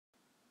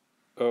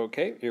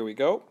Okay, here we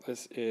go.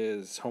 This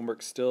is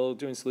homework, still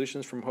doing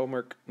solutions from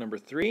homework number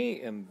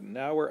 3, and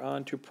now we're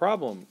on to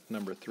problem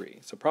number 3.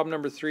 So problem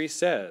number 3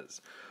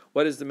 says,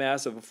 what is the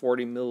mass of a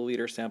 40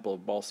 milliliter sample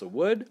of balsa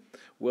wood?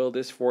 Will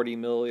this 40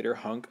 milliliter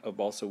hunk of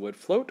balsa wood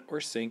float or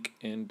sink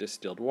in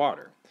distilled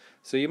water?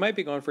 So you might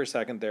be going for a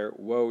second there,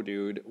 whoa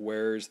dude,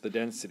 where's the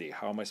density?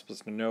 How am I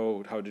supposed to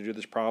know how to do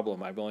this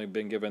problem? I've only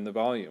been given the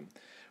volume.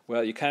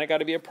 Well, you kind of got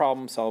to be a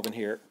problem solver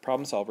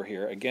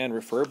here. Again,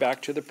 refer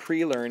back to the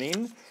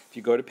pre-learning. If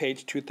you go to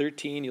page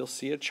 213, you'll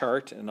see a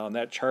chart, and on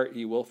that chart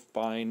you will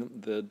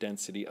find the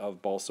density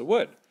of balsa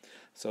wood.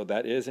 So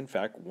that is, in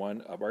fact,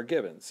 one of our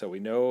givens. So we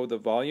know the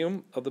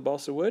volume of the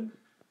balsa wood,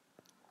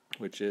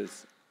 which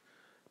is,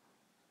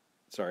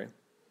 I'll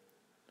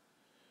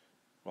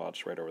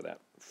just write over that,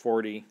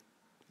 40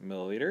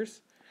 milliliters.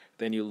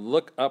 Then you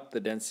look up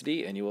the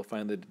density, and you will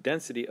find the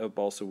density of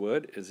balsa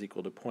wood is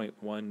equal to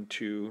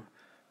 0.12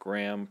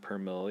 gram per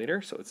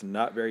milliliter, so it's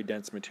not very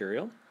dense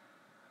material.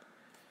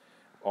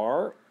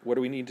 Or, what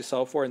do we need to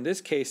solve for? In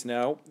this case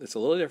now, it's a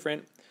little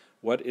different.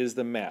 What is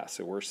the mass?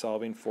 So we're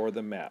solving for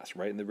the mass,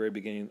 right in the very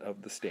beginning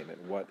of the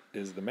statement. What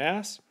is the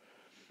mass?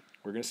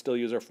 We're going to still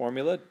use our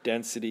formula.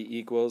 Density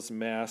equals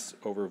mass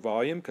over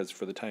volume, because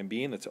for the time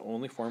being, that's the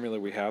only formula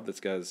we have that's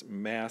got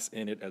mass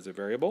in it as a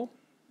variable.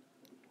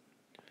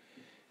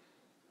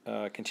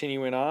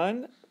 Continuing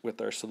on with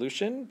our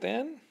solution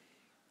then.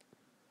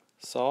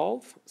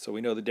 Solve. So we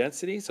know the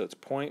density, so it's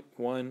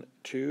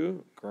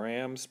 0.12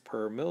 grams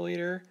per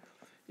milliliter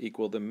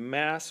equal the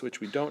mass, which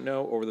we don't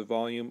know, over the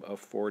volume of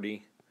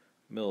 40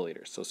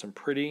 milliliters. So some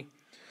pretty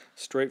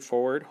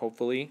straightforward,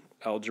 hopefully,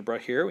 algebra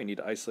here. We need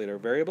to isolate our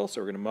variable,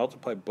 so we're going to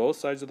multiply both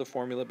sides of the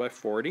formula by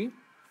 40.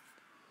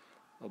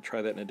 I'll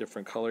try that in a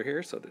different color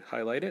here, so to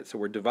highlight it. So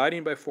we're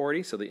dividing by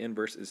 40, so the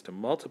inverse is to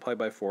multiply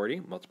by 40.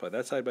 Multiply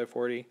that side by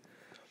 40.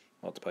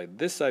 Multiply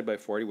this side by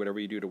 40.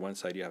 Whatever you do to one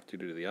side, you have to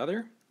do to the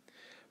other.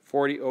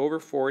 40 over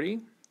 40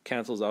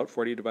 cancels out.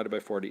 40 divided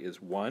by 40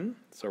 is 1.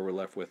 So we're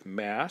left with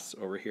mass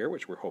over here,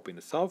 which we're hoping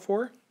to solve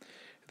for.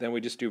 Then we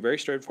just do very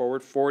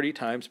straightforward 40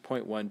 times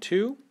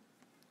 0.12.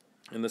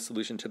 And the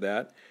solution to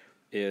that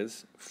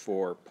is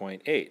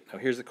 4.8. Now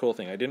here's the cool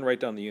thing. I didn't write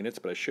down the units,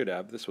 but I should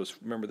have.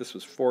 Remember, this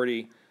was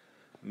 40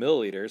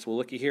 milliliters. Well,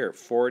 looky here.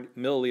 4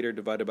 milliliter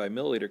divided by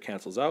milliliter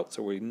cancels out.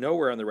 So we know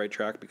we're on the right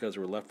track because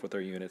we're left with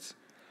our units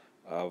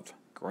of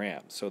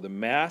grams. So the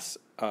mass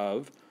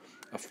of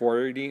a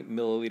 40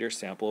 milliliter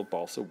sample of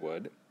balsa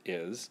wood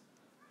is,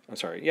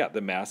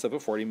 the mass of a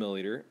 40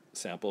 milliliter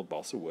sample of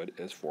balsa wood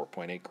is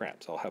 4.8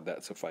 grams. I'll have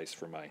that suffice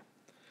for my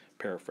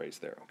paraphrase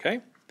there, okay?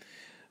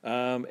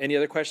 Any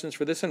other questions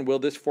for this one? Will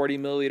this 40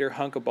 milliliter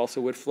hunk of balsa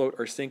wood float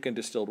or sink in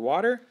distilled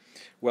water?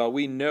 Well,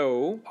 we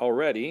know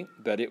already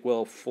that it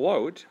will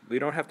float. We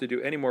don't have to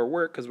do any more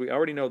work because we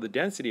already know the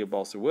density of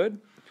balsa wood.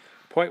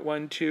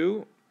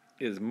 0.12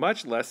 is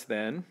much less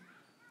than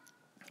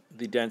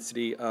the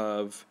density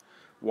of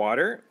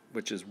water,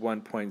 which is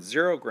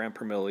 1.0 gram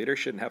per milliliter.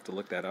 Shouldn't have to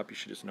look that up. You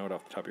should just know it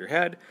off the top of your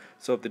head.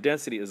 So if the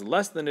density is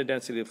less than the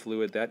density of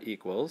fluid, that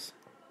equals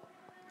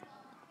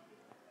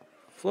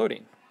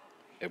floating.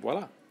 Et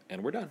voila.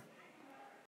 And we're done.